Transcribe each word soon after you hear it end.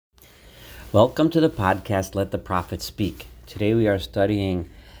Welcome to the podcast, Let the Prophet Speak. Today we are studying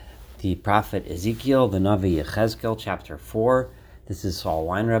the prophet Ezekiel, the Navi Yechezkel, chapter 4. This is Saul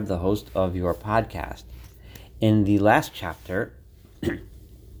Weinreb, the host of your podcast. In the last chapter,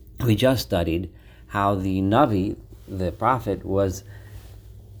 we just studied how the Navi, the prophet, was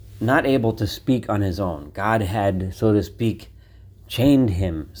not able to speak on his own. God had, so to speak, chained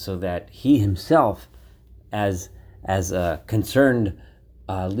him so that he himself, as a concerned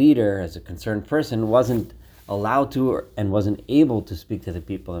leader, as a concerned person, wasn't allowed to and wasn't able to speak to the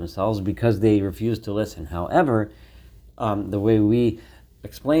people themselves because they refused to listen. However, the way we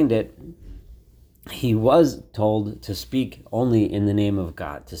explained it, he was told to speak only in the name of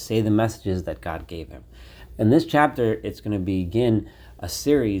God, to say the messages that God gave him. In this chapter, it's going to begin a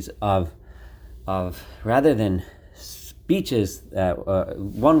series of rather than speeches,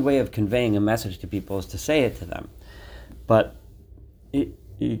 one way of conveying a message to people is to say it to them. But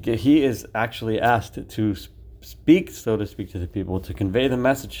he is actually asked to speak, so to speak, to the people, to convey the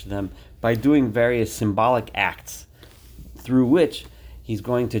message to them by doing various symbolic acts through which he's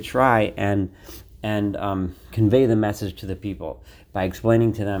going to try and convey the message to the people by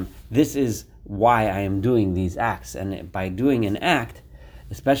explaining to them, this is why I am doing these acts. And by doing an act,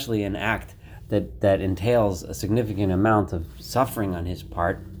 especially an act that entails a significant amount of suffering on his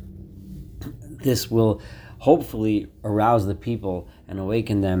part, this will hopefully arouse the people and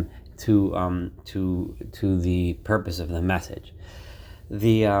awaken them to the purpose of the message.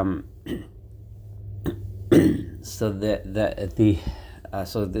 So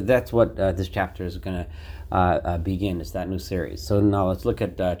that's what this chapter is going to begin. It's that new series. So now let's look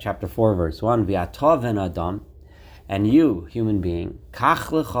at chapter 4, verse 1. V'atov en adam, and you, human being, kach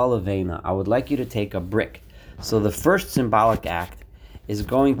lechal aveina, I would like you to take a brick. So the first symbolic act is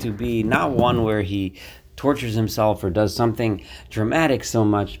going to be not one where he tortures himself or does something dramatic so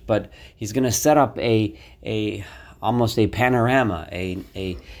much, but he's going to set up almost a panorama, a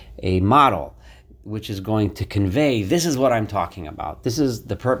model, which is going to convey, this is what I'm talking about. This is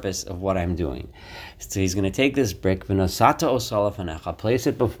the purpose of what I'm doing. So he's going to take this brick, v'nosata osala fanecha, place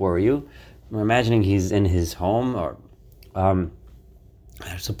it before you. We're imagining he's in his home, or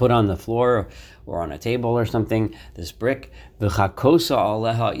so put on the floor or on a table or something, this brick, v'chakosa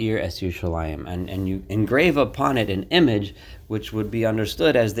aleha ir es Yerushalayim, and you engrave upon it an image which would be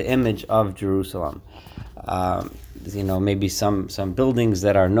understood as the image of Jerusalem. Maybe some buildings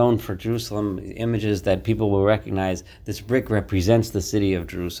that are known for Jerusalem, images that people will recognize. This brick represents the city of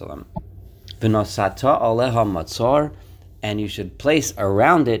Jerusalem. V'nosata aleha matzor, and you should place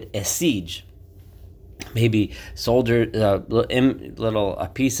around it a siege. Maybe soldier little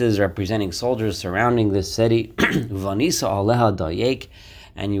pieces representing soldiers surrounding this city. Vanisa aleha dayek,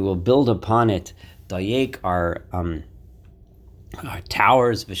 and you will build upon it. Dayek are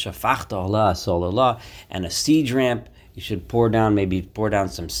towers. V'shafachta aleha solala, and a siege ramp. You should pour down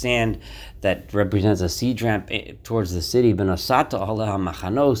some sand that represents a siege ramp towards the city. V'nosata aleha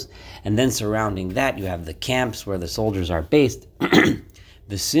machanos, and then surrounding that you have the camps where the soldiers are based.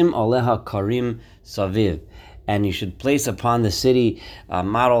 V'sim aleha karim saviv, and you should place upon the city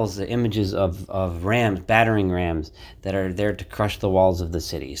models, the images of rams, battering rams that are there to crush the walls of the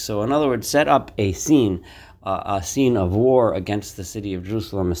city. So in other words, set up a scene of war against the city of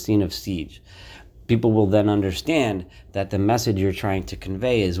Jerusalem, a scene of siege. People will then understand that the message you're trying to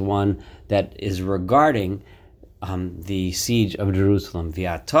convey is one that is regarding the siege of Jerusalem,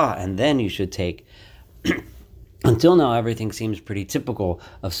 v'ata, and then you should take... Until now, everything seems pretty typical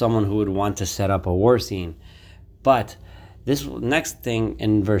of someone who would want to set up a war scene. But this next thing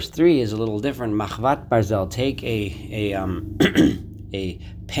in verse 3 is a little different. Machvat barzel, take a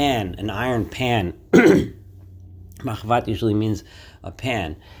pan, an iron pan. Machvat usually means a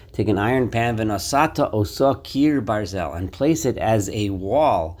pan. Take an iron pan, v'nosata osa kir barzel, and place it as a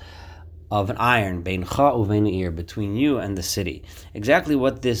wall of an iron, beincha uvein ir, between you and the city. Exactly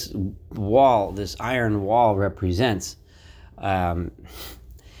what this wall, this iron wall, represents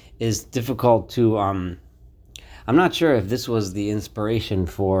is difficult to... I'm not sure if this was the inspiration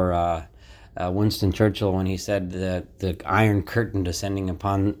for Winston Churchill when he said the Iron Curtain descending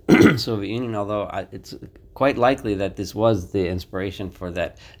upon the Soviet Union, although it's quite likely that this was the inspiration for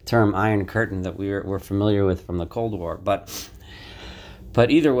that term Iron Curtain that we're familiar with from the Cold War. But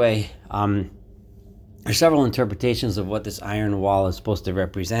either way, there are several interpretations of what this iron wall is supposed to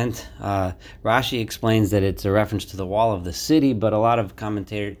represent. Rashi explains that it's a reference to the wall of the city, but a lot of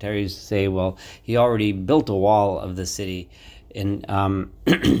commentators say, well, he already built a wall of the city in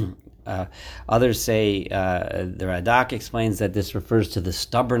Others say, the Radak explains that this refers to the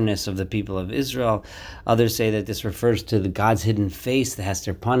stubbornness of the people of Israel. Others say that this refers to the God's hidden face, the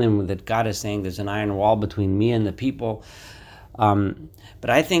Hester Panim, that God is saying there's an iron wall between me and the people. But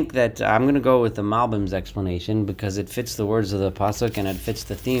I think that I'm going to go with the Malbim's explanation because it fits the words of the pasuk and it fits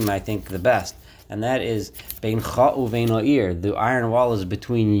the theme, I think, the best. And that is, Beincha uvein ha'ir, the iron wall is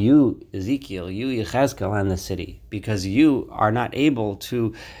between you, Ezekiel, you, Yechezkel, and the city, because you are not able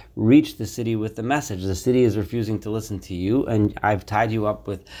to reach the city with the message. The city is refusing to listen to you, and I've tied you up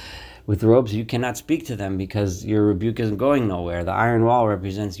with ropes. You cannot speak to them because your rebuke isn't going nowhere. The iron wall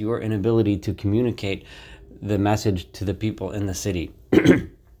represents your inability to communicate the message to the people in the city.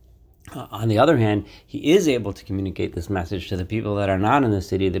 On the other hand, he is able to communicate this message to the people that are not in the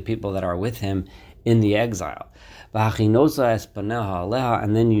city, the people that are with him in the exile. And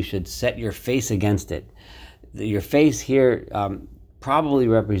then you should set your face against it. Your face here probably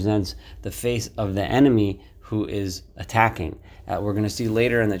represents the face of the enemy who is attacking. We're going to see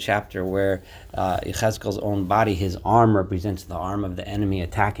later in the chapter where Yechezkel's own body, his arm, represents the arm of the enemy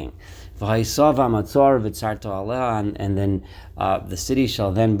attacking. And then the city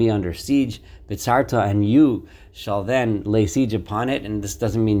shall then be under siege, and you shall then lay siege upon it. And this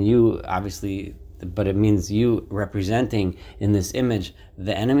doesn't mean you, obviously, but it means you representing in this image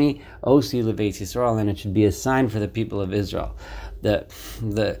the enemy. Osi lebeis Yisrael, and it should be a sign for the people of Israel. The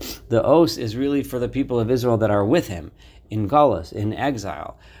os is really for the people of Israel that are with him in Galus, in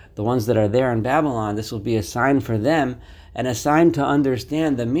exile. The ones that are there in Babylon, this will be a sign for them and a sign to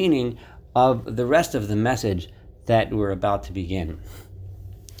understand the meaning of the rest of the message that we're about to begin.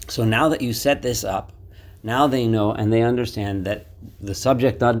 So now that you set this up, now they know and they understand that the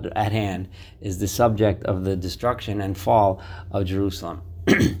subject at hand is the subject of the destruction and fall of Jerusalem.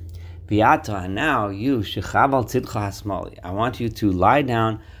 Viata, and now you, shechav al tzidcha hasmali, I want you to lie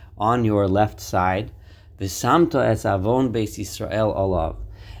down on your left side, v'samta es avon beis Yisrael olav,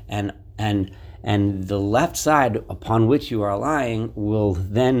 and the left side upon which you are lying will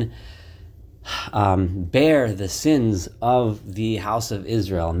then bear the sins of the house of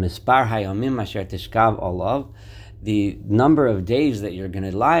Israel. Mispar hayomim asher tishkav olav, the number of days that you're going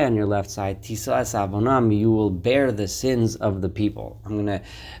to lie on your left side, tisa es avonam, you will bear the sins of the people. I'm going to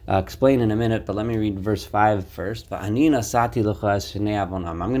explain in a minute, but let me read verse 5 first. V'ani nasati lecha es shnei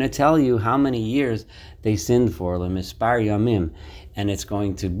avonam, I'm going to tell you how many years they sinned for, lemispar yomim, and it's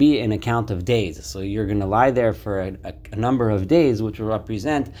going to be an account of days. So you're going to lie there for a number of days, which will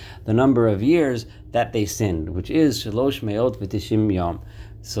represent the number of years that they sinned, which is shalosh meot v'tishim yom.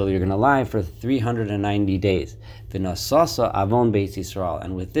 So you're going to lie for 390 days. V'nasasa avon beis Yisrael,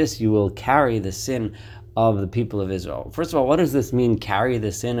 and with this you will carry the sin of the people of Israel. First of all, what does this mean, carry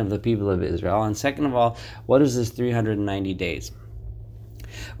the sin of the people of Israel? And second of all, what is this 390 days?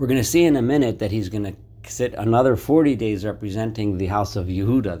 We're going to see in a minute that he's going to sit another 40 days representing the house of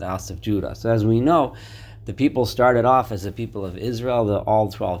Yehuda, the house of Judah. So as we know, the people started off as the people of Israel,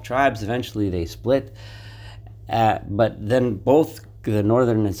 all 12 tribes. Eventually they split. But then both the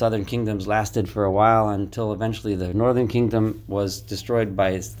northern and southern kingdoms lasted for a while until eventually the northern kingdom was destroyed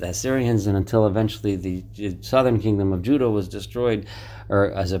by the Assyrians, and until eventually the southern kingdom of Judah was destroyed,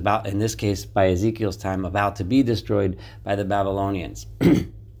 or as about, in this case, by Ezekiel's time, about to be destroyed by the Babylonians.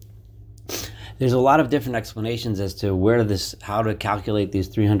 There's a lot of different explanations as to how to calculate these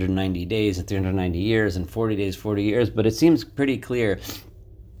 390 days and 390 years and 40 days, 40 years, but it seems pretty clear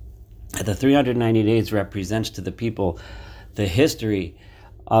that the 390 days represents to the people the history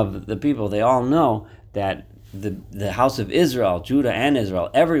of the people. They all know that the house of Israel, Judah and Israel,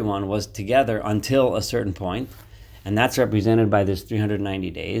 everyone was together until a certain point, and that's represented by this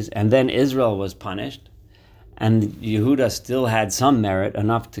 390 days, and then Israel was punished, and Yehuda still had some merit,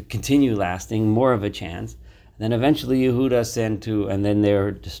 enough to continue lasting, more of a chance. Then eventually Yehuda sinned too, and then they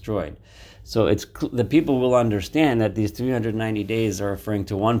were destroyed. So the people will understand that these 390 days are referring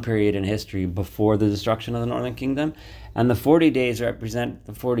to one period in history before the destruction of the northern kingdom, and the 40 days represent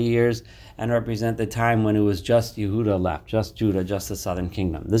the 40 years and represent the time when it was just Yehuda left, just Judah, just the southern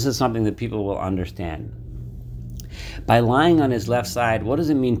kingdom. This is something that people will understand. By lying on his left side, what does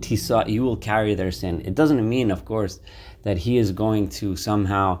it mean, tisa, you will carry their sin? It doesn't mean, of course, that he is going to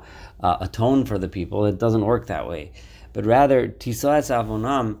somehow atone for the people. It doesn't work that way. But rather, tisa es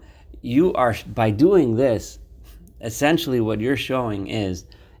avonam, you are, by doing this, essentially what you're showing is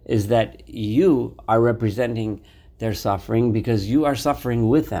that you are representing their suffering because you are suffering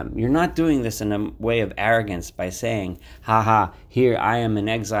with them. You're not doing this in a way of arrogance by saying, haha, here I am in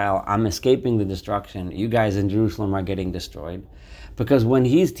exile, I'm escaping the destruction, you guys in Jerusalem are getting destroyed. Because when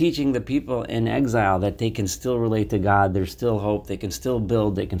he's teaching the people in exile that they can still relate to God, there's still hope, they can still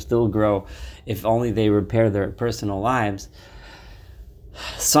build, they can still grow, if only they repair their personal lives,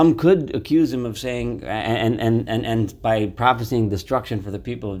 some could accuse him of saying, and by prophesying destruction for the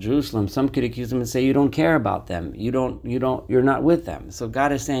people of Jerusalem, some could accuse him and say, you don't care about them, you're not with them. So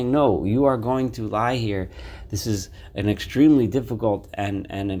God is saying, no, you are going to lie here. This is an extremely difficult and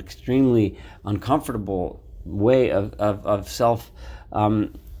an extremely uncomfortable way of self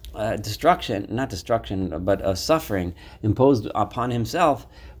destruction, not destruction, but of suffering imposed upon himself,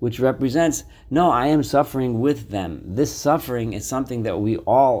 which represents, no, I am suffering with them. This suffering is something that we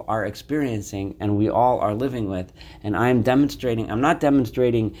all are experiencing and we all are living with. And I'm not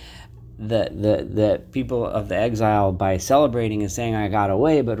demonstrating the people of the exile by celebrating and saying I got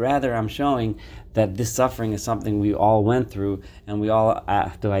away, but rather I'm showing that this suffering is something we all went through and we all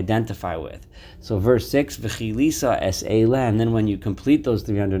have to identify with. So verse 6, V'chilisa es eila, and then when you complete those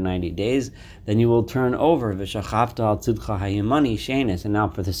 390 days, then you will turn over, V'shachavta al tzidcha hayimani shenis, and now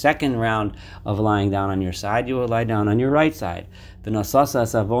for the second round of lying down on your side, you will lie down on your right side. V'nasasa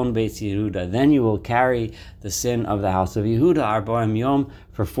savon beis Yehuda, then you will carry the sin of the house of Yehuda, arboim yom,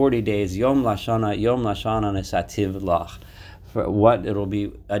 for 40 days, yom lashana nesativ lach. For what it'll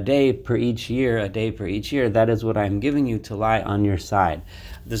be a day per each year, that is what I'm giving you to lie on your side.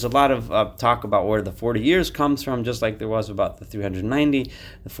 There's a lot of talk about where the 40 years comes from, just like there was about the 390.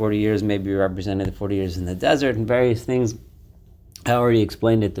 The 40 years maybe represented the 40 years in the desert and various things. I already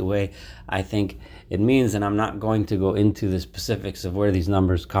explained it the way I think it means, and I'm not going to go into the specifics of where these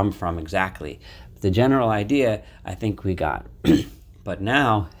numbers come from exactly. But the general idea, I think we got. But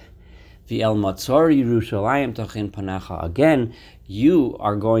now, again, you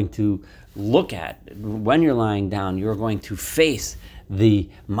are going to look at, when you're lying down, you're going to face the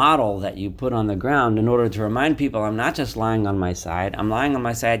model that you put on the ground in order to remind people, I'm not just lying on my side, I'm lying on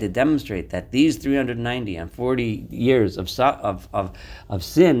my side to demonstrate that these 390 and 40 years of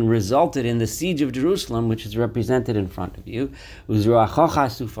sin resulted in the siege of Jerusalem, which is represented in front of you,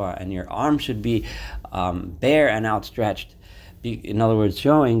 and your arm should be bare and outstretched. In other words,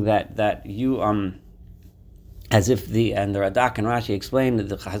 showing that you, as if the Radak and Rashi explained that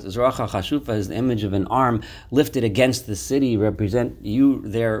the Zeracha Chashufa is the image of an arm lifted against the city,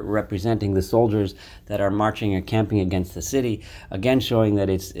 they're representing the soldiers that are marching or camping against the city, again showing that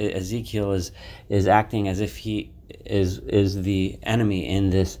Ezekiel is acting as if he is the enemy in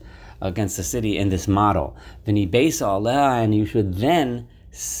this, against the city in this model. And you should then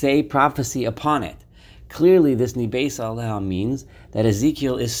say prophecy upon it. Clearly, this Nibeis Aleha means that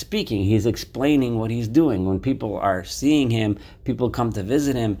Ezekiel is speaking. He's explaining what he's doing. When people are seeing him, people come to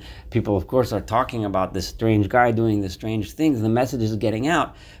visit him, people, of course, are talking about this strange guy doing the strange things. The message is getting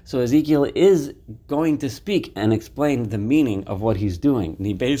out. So Ezekiel is going to speak and explain the meaning of what he's doing.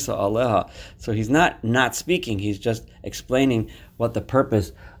 Nibeis Aleha. So he's not speaking. He's just explaining what the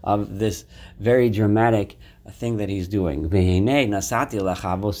purpose of this very dramatic thing that he's doing. But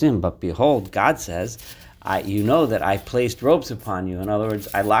behold, God says, you know that I placed ropes upon you. In other words,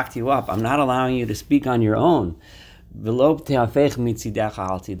 I locked you up. I'm not allowing you to speak on your own. You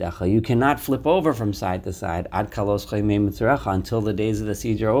cannot flip over from side to side until the days of the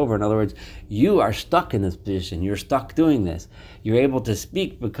siege are over. In other words, you are stuck in this position. You're stuck doing this. You're able to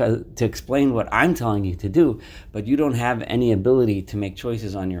speak to explain what I'm telling you to do, but you don't have any ability to make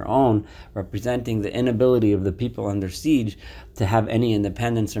choices on your own, representing the inability of the people under siege to have any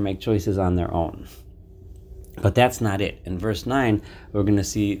independence or make choices on their own. But that's not it. In verse 9, we're going to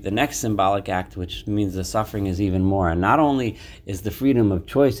see the next symbolic act, which means the suffering is even more. And not only is the freedom of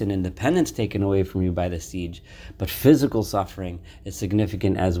choice and independence taken away from you by the siege, but physical suffering is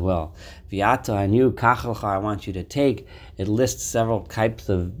significant as well. Viata and you, kachelcha, I want you to take. It lists several types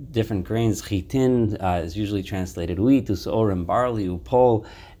of different grains. Chitin is usually translated wheat, usorim, barley, upol,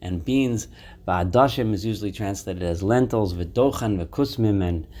 and beans. Va'adashim is usually translated as lentils, v'dochan, v'kusmim,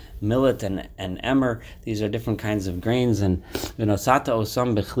 and millet and emmer. These are different kinds of grains. And v'nosata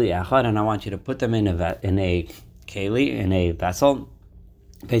osam b'chli echad, and I want you to put them in a keli, in a vessel.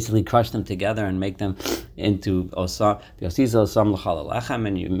 Basically crush them together and make them into osam,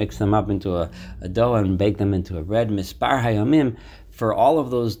 and you mix them up into a dough and bake them into a bread. Mispar hayamim, for all of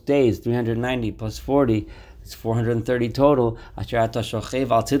those days, 390 plus 40, it's 430 total.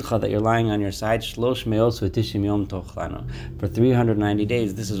 That you're lying on your side. For 390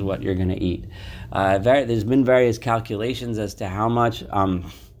 days, this is what you're going to eat. There's been various calculations as to how much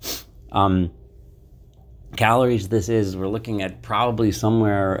calories this is. We're looking at probably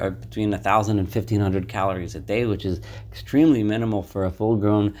somewhere between 1,000 and 1,500 calories a day, which is extremely minimal for a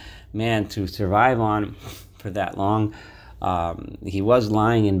full-grown man to survive on for that long. He was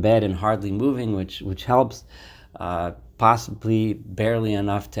lying in bed and hardly moving, which helps, possibly barely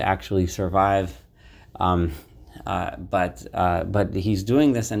enough to actually survive. But he's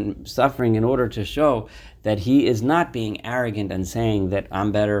doing this and suffering in order to show that he is not being arrogant and saying that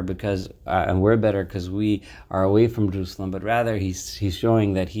I'm better because and we're better because we are away from Jerusalem, but rather he's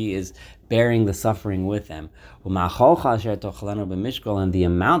showing that he is bearing the suffering with them. And the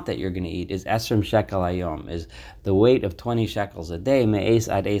amount that you're going to eat is esrim shekel hayom, is the weight of 20 shekels a day. Me'es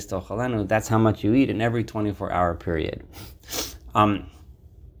ad es tochalenu. That's how much you eat in every 24-hour period.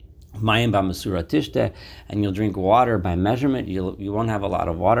 Mayim b'masura tishte, and you'll drink water by measurement. You won't have a lot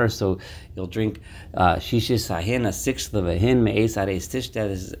of water, so you'll drink shishis hahin, a sixth of a hin, me'es ares tishte.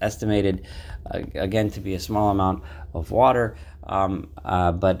 This is estimated again to be a small amount of water,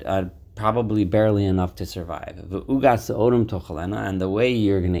 but probably barely enough to survive. And the way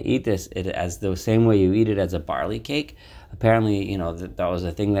you're going to eat this, as the same way you eat it as a barley cake. Apparently, that was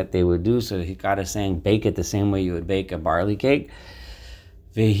a thing that they would do. So God is saying, bake it the same way you would bake a barley cake.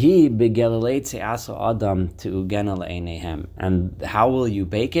 And how will you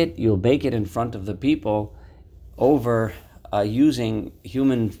bake it? You'll bake it in front of the people over using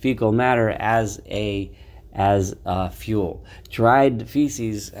human fecal matter as fuel. Dried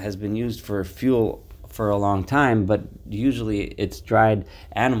feces has been used for fuel for a long time, but usually it's dried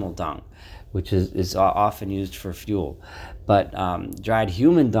animal dung, which is often used for fuel. But dried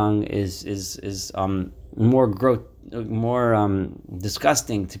human dung is more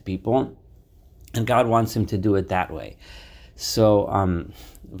disgusting to people, and God wants him to do it that way. So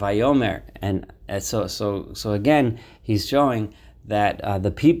Vayomer, and so again, he's showing that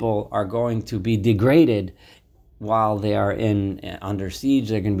the people are going to be degraded while they are under siege.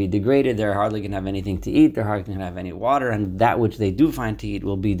 They're going to be degraded. They're hardly going to have anything to eat. They're hardly going to have any water, and that which they do find to eat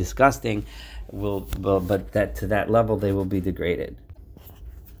will be disgusting. But that to that level they will be degraded.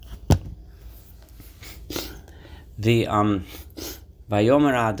 The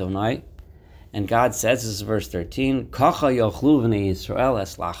Vayomer Adonai, and God says, this is verse 13, Kacha yochlu v'nei Yisrael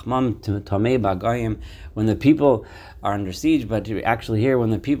es lachmam tamei b'agayim, when the people are under siege, but actually here,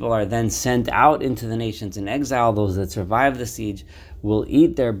 when the people are then sent out into the nations in exile, those that survive the siege will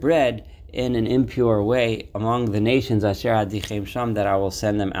eat their bread in an impure way among the nations asher adichem sham, that I will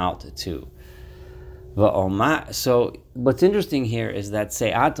send them out to. So what's interesting here is that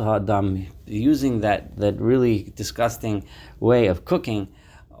se'at ha'adam, using that really disgusting way of cooking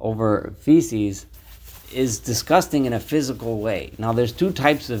over feces, is disgusting in a physical way. Now there's two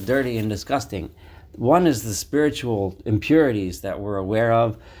types of dirty and disgusting. One is the spiritual impurities that we're aware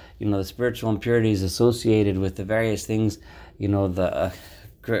of, the spiritual impurities associated with the various things, the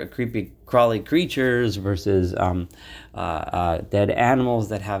creepy crawly creatures versus dead animals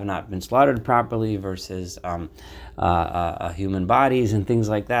that have not been slaughtered properly versus human bodies and things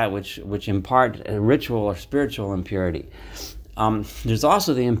like that, which impart a ritual or spiritual impurity. There's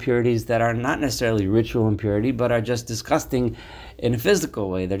also the impurities that are not necessarily ritual impurity, but are just disgusting in a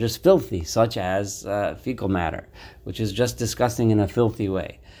physical way. They're just filthy, such as fecal matter, which is just disgusting in a filthy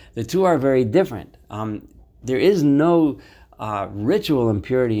way. The two are very different. There is no ritual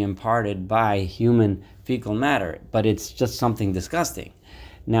impurity imparted by human fecal matter, but it's just something disgusting.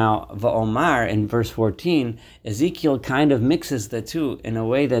 Now, Va'omar, in verse 14, Ezekiel kind of mixes the two in a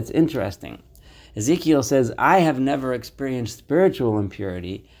way that's interesting. Ezekiel says, I have never experienced spiritual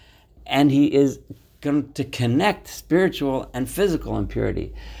impurity, and he is going to connect spiritual and physical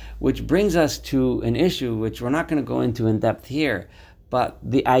impurity, which brings us to an issue which we're not going to go into in depth here, but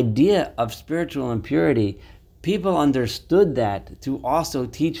the idea of spiritual impurity, people understood that to also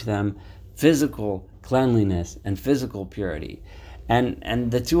teach them physical cleanliness and physical purity. And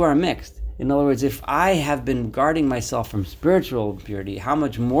the two are mixed. In other words, if I have been guarding myself from spiritual impurity, how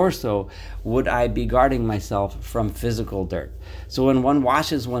much more so would I be guarding myself from physical dirt? So when one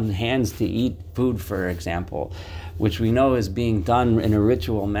washes one's hands to eat food, for example, which we know is being done in a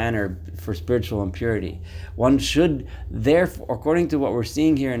ritual manner for spiritual impurity, one should, therefore, according to what we're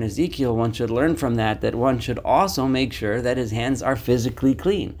seeing here in Ezekiel, one should learn from that one should also make sure that his hands are physically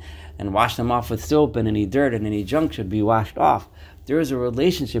clean and wash them off with soap, and any dirt and any junk should be washed off. There is a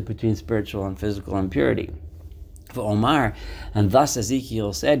relationship between spiritual and physical impurity. For Omar, and thus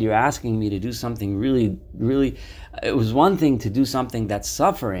Ezekiel said, you're asking me to do something really, really, it was one thing to do something that's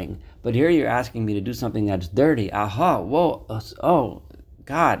suffering, but here you're asking me to do something that's dirty. Aha, whoa, oh,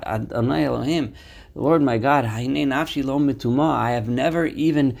 God, Adonai Elohim, Lord my God, I have never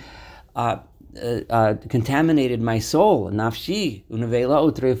even contaminated my soul. Nafshi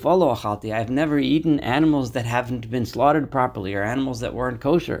unavela utrefalo achalti. I've never eaten animals that haven't been slaughtered properly or animals that weren't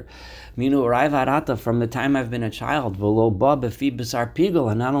kosher. Minu raiva arata, from the time I've been a child. Velo ba befi basar pigul,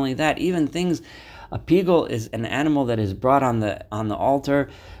 and not only that, even things. A pigul is an animal that is brought on the altar,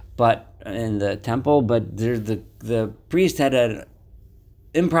 but in the temple. But the priest had an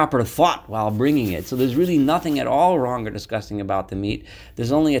improper thought while bringing it. So there's really nothing at all wrong or disgusting about the meat.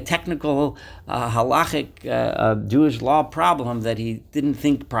 There's only a technical, halachic, Jewish law problem that he didn't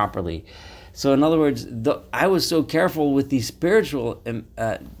think properly. So in other words, I was so careful with the spiritual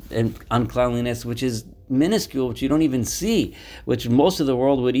uncleanliness, which is minuscule, which you don't even see, which most of the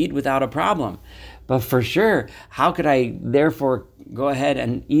world would eat without a problem. But for sure, how could I therefore go ahead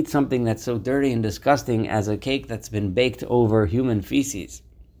and eat something that's so dirty and disgusting as a cake that's been baked over human feces?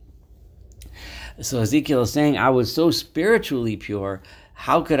 So Ezekiel is saying, I was so spiritually pure,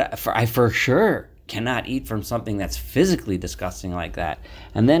 how could I for sure cannot eat from something that's physically disgusting like that.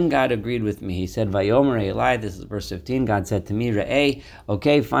 And then God agreed with me. He said, Vayomer Eli, this is verse 15, God said to me, Re'eh,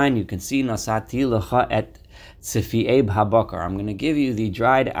 okay, fine, you can see, Nasati lecha et tzifi'ei habakar. I'm going to give you the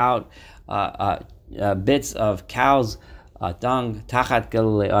dried out bits of cow's dung, tachat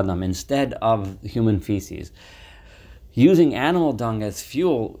gelulei adam, instead of human feces. Using animal dung as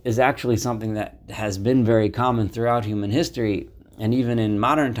fuel is actually something that has been very common throughout human history. And even in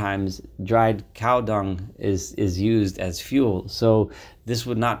modern times, dried cow dung is used as fuel. So this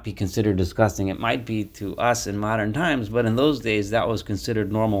would not be considered disgusting. It might be to us in modern times, but in those days, that was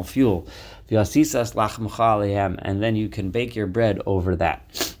considered normal fuel. And then you can bake your bread over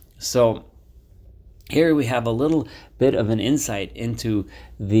that. So here we have a little bit of an insight into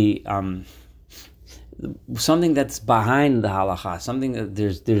the something that's behind the halacha, something that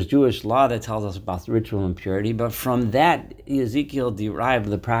there's Jewish law that tells us about ritual impurity, but from that Ezekiel derived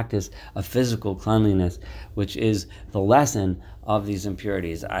the practice of physical cleanliness, which is the lesson of these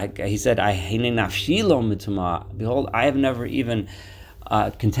impurities. He said, behold, I have never even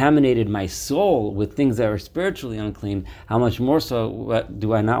contaminated my soul with things that are spiritually unclean. How much more so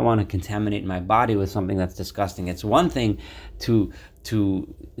do I not want to contaminate my body with something that's disgusting? It's one thing to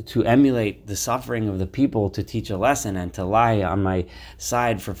emulate the suffering of the people, to teach a lesson and to lie on my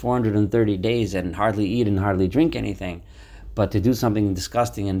side for 430 days and hardly eat and hardly drink anything. But to do something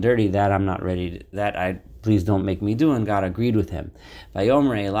disgusting and dirty, that I'm not ready to, please don't make me do. And God agreed with him.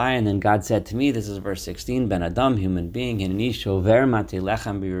 Vayomer Eli, and then God said to me, this is verse 16, Ben Adam, human being, Hineni shover mati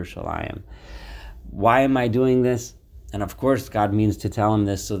lechem b'Yerushalayim. Why am I doing this? And of course, God means to tell him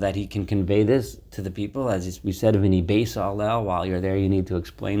this so that he can convey this to the people. As we said, V'ni beis alel, while you're there, you need to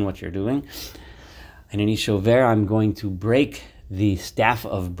explain what you're doing. Hineni shover, I'm going to break the staff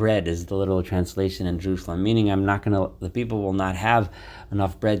of bread, is the literal translation in Jerusalem, meaning the people will not have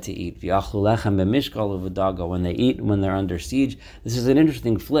enough bread to eat. When they eat, when they're under siege. This is an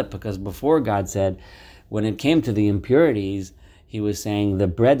interesting flip, because before God said, when it came to the impurities, he was saying the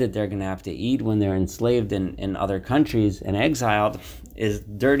bread that they're going to have to eat when they're enslaved in other countries and exiled is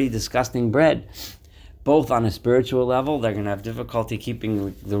dirty, disgusting bread. Both on a spiritual level, they're going to have difficulty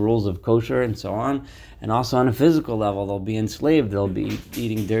keeping the rules of kosher and so on, and also on a physical level, they'll be enslaved, they'll be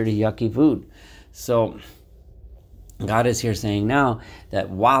eating dirty, yucky food. So God is here saying now that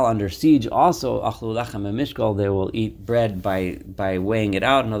while under siege, also achlu lechem b'mishkol, they will eat bread by weighing it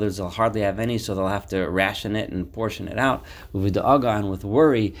out. In other words, they'll hardly have any, so they'll have to ration it and portion it out. Uvida'aga, and with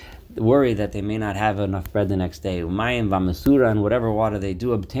worry that they may not have enough bread the next day. Umayim v'masura, and whatever water they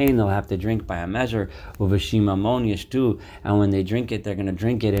do obtain, they'll have to drink by a measure. Uvashimamon yishtu, and when they drink it, they're going to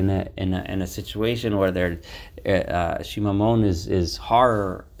drink it in a situation where their shimamon is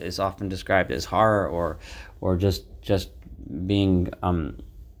horror, is often described as horror, or just being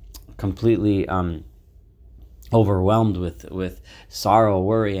completely overwhelmed with sorrow,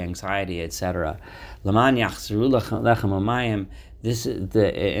 worry, anxiety, etc. Laman yachzeru lechem umayim. This is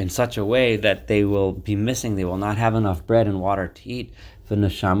in such a way that they will be missing, they will not have enough bread and water to eat.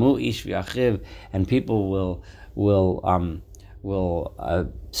 V'neshamu ish v'achiv, and people will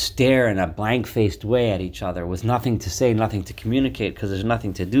stare in a blank-faced way at each other with nothing to say, nothing to communicate, because there's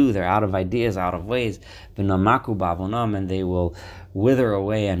nothing to do. They're out of ideas, out of ways. V'namaku ba'avonam, and they will wither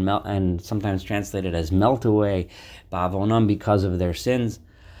away and melt, and sometimes translated as melt away, ba'avonam, because of their sins.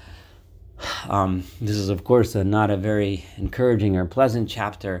 This is, of course, not a very encouraging or pleasant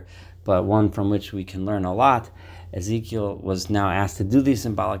chapter, but one from which we can learn a lot. Ezekiel was now asked to do these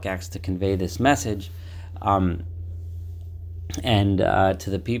symbolic acts to convey this message, and to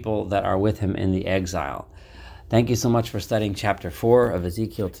the people that are with him in the exile. Thank you so much for studying chapter 4 of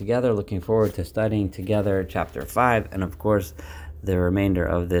Ezekiel together. Looking forward to studying together chapter 5, and of course, the remainder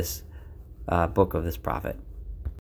of this book of this prophet.